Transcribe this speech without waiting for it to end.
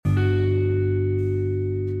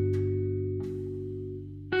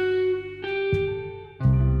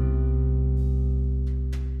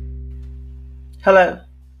Hello.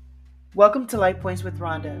 Welcome to Life Points with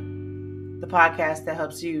Rhonda, the podcast that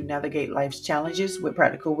helps you navigate life's challenges with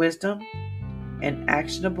practical wisdom and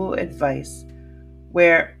actionable advice,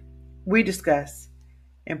 where we discuss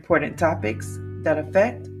important topics that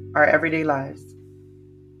affect our everyday lives.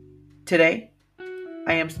 Today,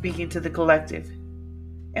 I am speaking to the collective,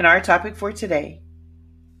 and our topic for today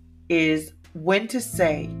is when to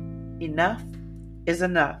say enough is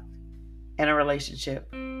enough in a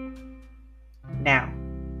relationship. Now,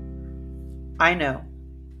 I know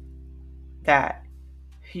that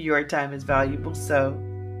your time is valuable, so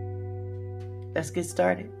let's get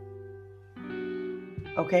started.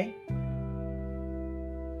 Okay?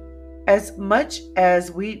 As much as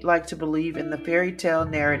we'd like to believe in the fairy tale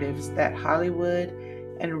narratives that Hollywood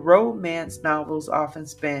and romance novels often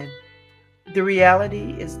spin, the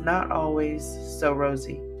reality is not always so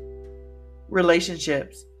rosy.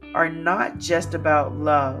 Relationships are not just about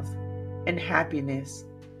love and happiness.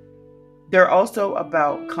 They're also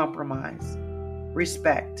about compromise,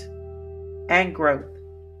 respect, and growth.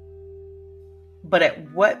 But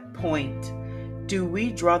at what point do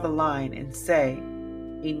we draw the line and say,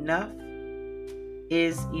 enough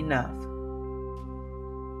is enough?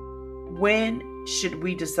 When should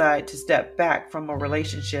we decide to step back from a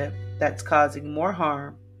relationship that's causing more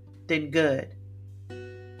harm than good?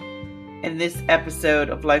 In this episode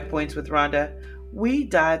of Life Points with Rhonda, we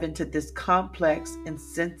dive into this complex and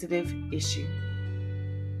sensitive issue.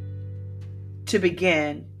 To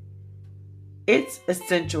begin, it's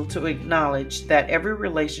essential to acknowledge that every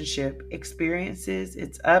relationship experiences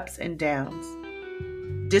its ups and downs.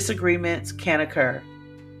 Disagreements can occur,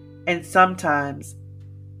 and sometimes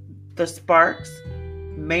the sparks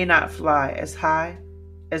may not fly as high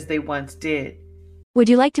as they once did. Would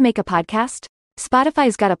you like to make a podcast?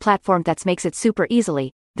 Spotify's got a platform that makes it super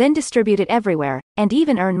easily, then distribute it everywhere, and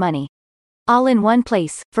even earn money. All in one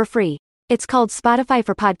place, for free. It's called Spotify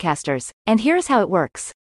for Podcasters, and here's how it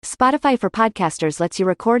works. Spotify for Podcasters lets you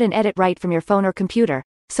record and edit right from your phone or computer,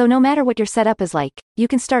 so no matter what your setup is like, you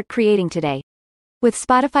can start creating today. With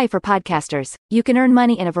Spotify for Podcasters, you can earn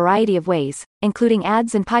money in a variety of ways, including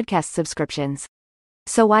ads and podcast subscriptions.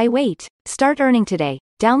 So why wait? Start earning today.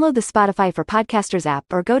 Download the Spotify for Podcasters app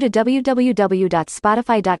or go to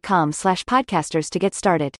www.spotify.com/podcasters to get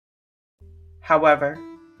started. However,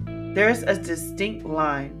 there's a distinct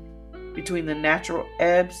line between the natural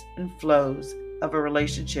ebbs and flows of a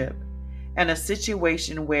relationship and a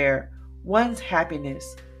situation where one's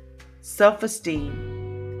happiness,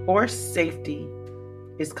 self-esteem, or safety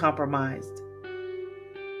is compromised.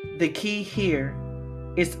 The key here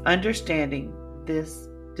is understanding this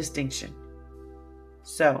distinction.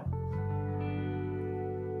 So,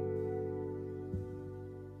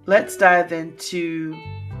 let's dive into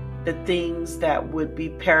the things that would be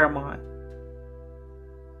paramount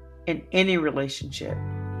in any relationship.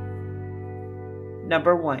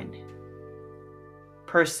 Number 1,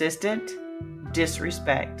 persistent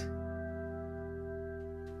disrespect.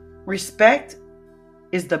 Respect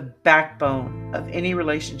is the backbone of any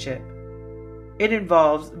relationship. It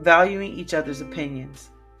involves valuing each other's opinions,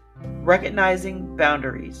 recognizing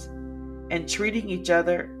boundaries, and treating each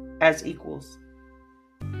other as equals.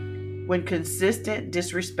 When consistent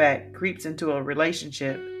disrespect creeps into a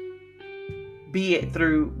relationship, be it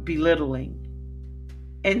through belittling,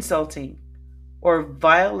 insulting, or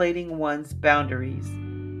violating one's boundaries,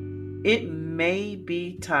 it may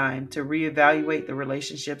be time to reevaluate the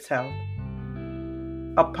relationship's health.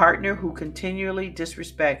 A partner who continually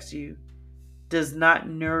disrespects you does not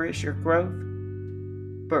nourish your growth,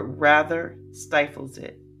 but rather stifles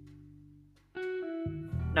it.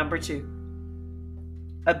 Number 2,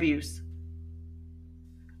 abuse.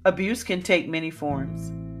 Abuse can take many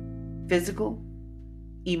forms: physical,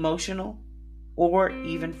 emotional, or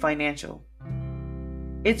even financial.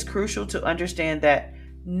 It's crucial to understand that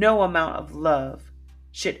no amount of love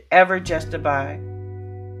should ever justify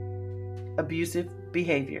abusive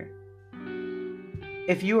behavior.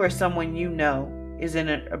 If you or someone you know is in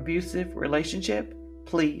an abusive relationship,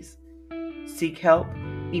 please seek help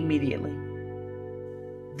immediately.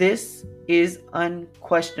 This is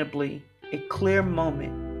unquestionably a clear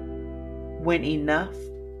moment when enough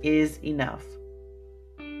is enough.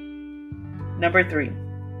 Number 3,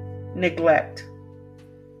 neglect.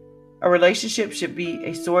 A relationship should be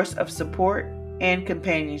a source of support and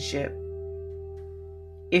companionship.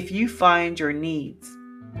 If you find your needs,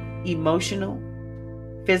 emotional,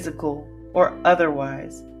 physical, or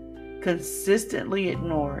otherwise, consistently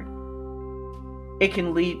ignored, it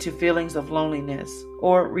can lead to feelings of loneliness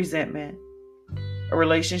or resentment. A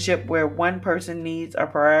relationship where one person's needs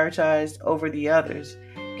are prioritized over the others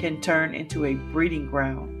can turn into a breeding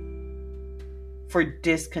ground for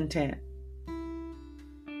discontent.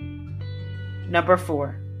 Number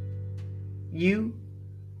 4, you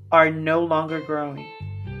are no longer growing.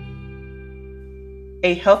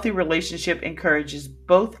 A healthy relationship encourages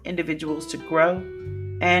both individuals to grow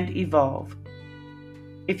and evolve.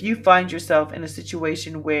 If you find yourself in a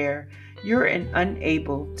situation where you're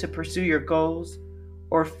unable to pursue your goals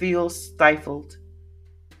or feel stifled,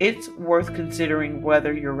 it's worth considering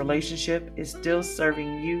whether your relationship is still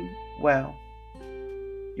serving you well.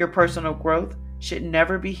 Your personal growth should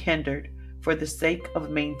never be hindered for the sake of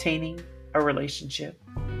maintaining a relationship.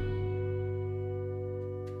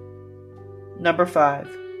 Number 5,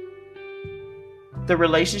 the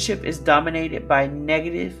relationship is dominated by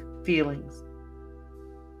negative feelings.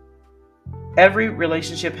 Every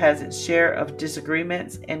relationship has its share of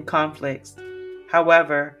disagreements and conflicts.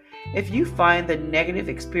 However, if you find the negative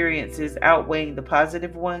experiences outweighing the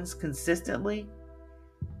positive ones consistently,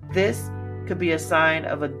 this could be a sign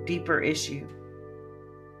of a deeper issue.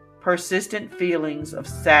 Persistent feelings of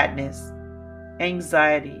sadness,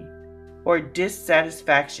 anxiety, or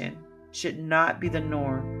dissatisfaction should not be the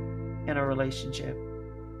norm in a relationship.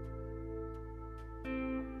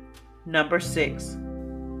 Number 6,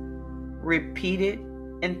 repeated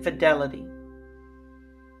infidelity.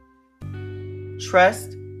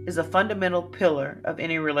 Trust is a fundamental pillar of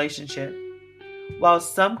any relationship. While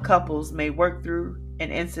some couples may work through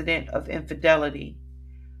an incident of infidelity,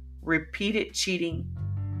 repeated cheating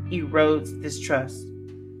erodes this trust,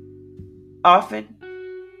 often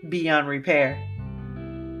beyond repair.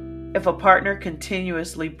 If a partner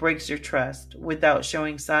continuously breaks your trust without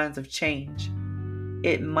showing signs of change,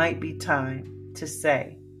 it might be time to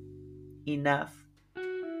say, enough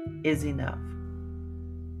is enough.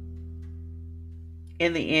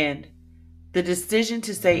 In the end, the decision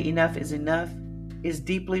to say enough is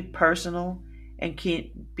deeply personal and can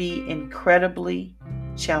be incredibly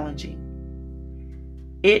challenging.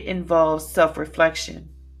 It involves self-reflection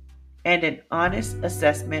and an honest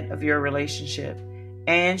assessment of your relationship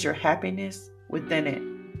and your happiness within it.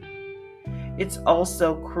 It's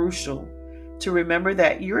also crucial to remember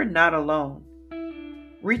that you're not alone.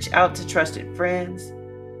 Reach out to trusted friends,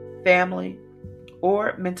 family,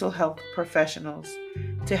 or mental health professionals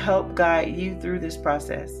to help guide you through this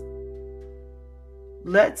process.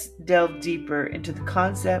 Let's delve deeper into the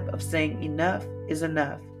concept of saying enough is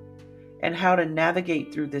enough and how to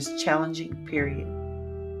navigate through this challenging period.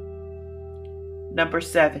 Number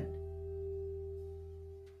 7,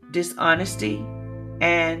 dishonesty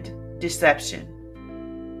and deception.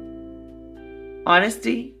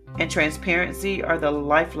 Honesty and transparency are the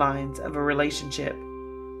lifelines of a relationship.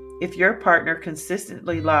 If your partner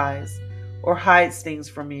consistently lies or hides things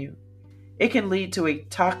from you, it can lead to a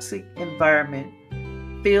toxic environment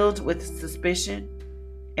filled with suspicion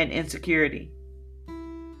and insecurity.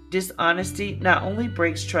 Dishonesty not only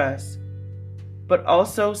breaks trust, but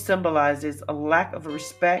also symbolizes a lack of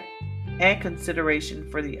respect and consideration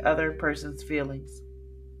for the other person's feelings.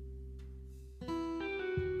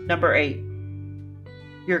 Number 8,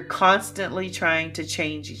 you're constantly trying to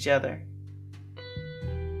change each other.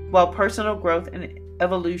 While personal growth and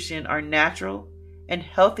evolution are natural and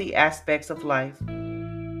healthy aspects of life,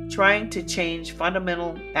 trying to change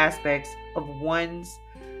fundamental aspects of one's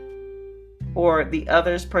or the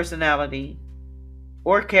other's personality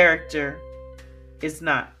or character is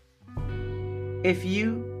not. If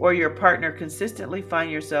you or your partner consistently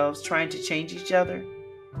find yourselves trying to change each other,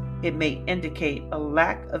 it may indicate a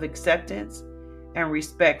lack of acceptance and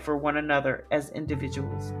respect for one another as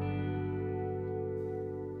individuals.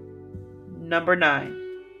 Number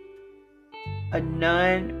 9, a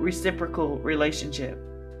non-reciprocal relationship.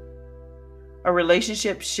 A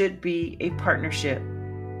relationship should be a partnership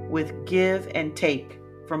with give and take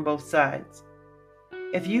from both sides.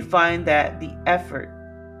 If you find that the effort,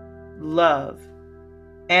 love,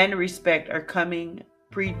 and respect are coming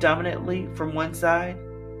predominantly from one side,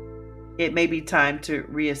 it may be time to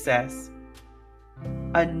reassess.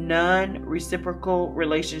 A non-reciprocal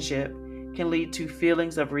relationship can lead to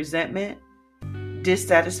feelings of resentment,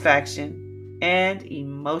 dissatisfaction, and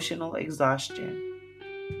emotional exhaustion.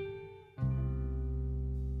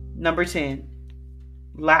 Number 10,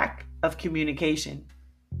 lack of communication.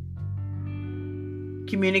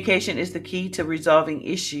 Communication is the key to resolving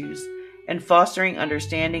issues and fostering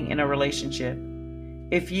understanding in a relationship.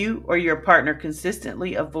 If you or your partner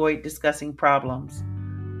consistently avoid discussing problems,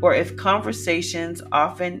 or if conversations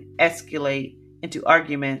often escalate into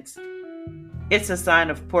arguments, it's a sign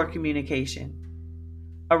of poor communication.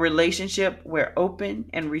 A relationship where open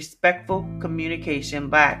and respectful communication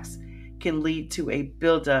lacks can lead to a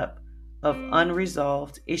buildup of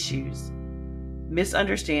unresolved issues,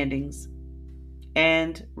 misunderstandings,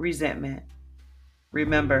 and resentment.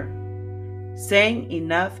 Remember, saying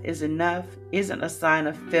enough isn't a sign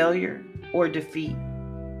of failure or defeat.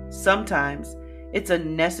 Sometimes it's a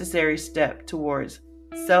necessary step towards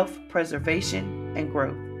self-preservation and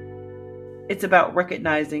growth. It's about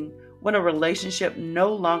recognizing when a relationship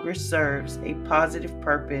no longer serves a positive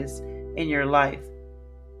purpose in your life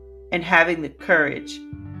and having the courage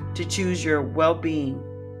to choose your well-being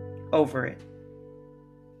over it.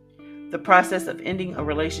 The process of ending a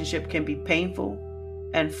relationship can be painful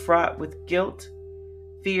and fraught with guilt,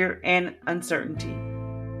 fear, and uncertainty.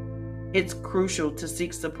 It's crucial to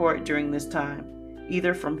seek support during this time,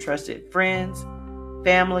 either from trusted friends,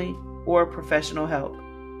 family, or professional help.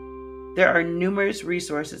 There are numerous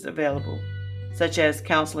resources available, such as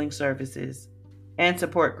counseling services and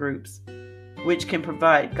support groups, which can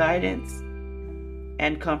provide guidance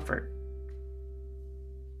and comfort.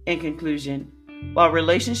 In conclusion, while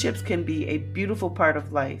relationships can be a beautiful part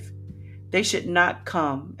of life, they should not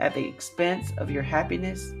come at the expense of your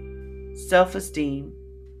happiness, self-esteem,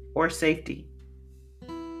 or safety.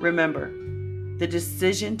 Remember, the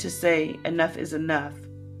decision to say enough is enough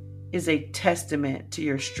is a testament to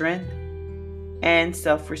your strength and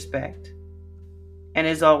self-respect. And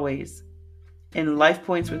as always, in Life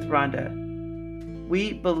Points with Rhonda,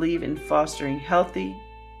 we believe in fostering healthy,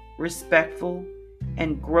 respectful,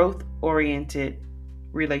 and growth-oriented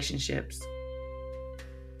relationships.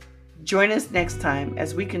 Join us next time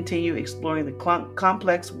as we continue exploring the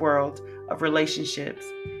complex world of relationships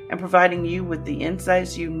and providing you with the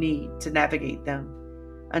insights you need to navigate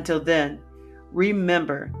them. Until then,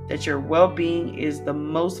 remember that your well-being is the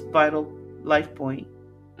most vital life point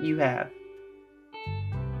you have.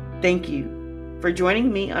 Thank you for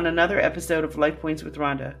joining me on another episode of Life Points with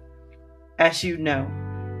Rhonda. As you know,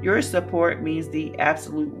 your support means the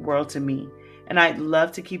absolute world to me, and I'd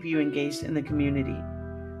love to keep you engaged in the community.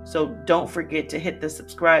 So don't forget to hit the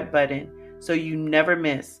subscribe button so you never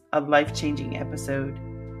miss a life-changing episode.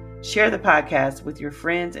 Share the podcast with your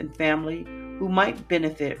friends and family who might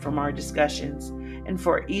benefit from our discussions. And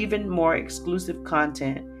for even more exclusive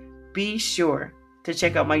content, be sure to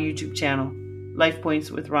check out my YouTube channel, Life Points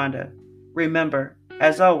with Rhonda. Remember,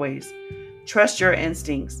 as always, trust your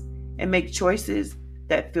instincts and make choices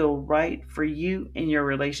that feel right for you in your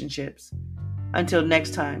relationships. Until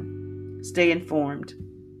next time, stay informed,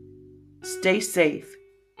 stay safe,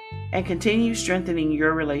 and continue strengthening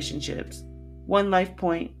your relationships, one life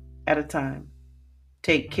point at a time.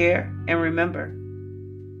 Take care and remember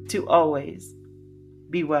to always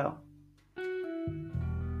be well.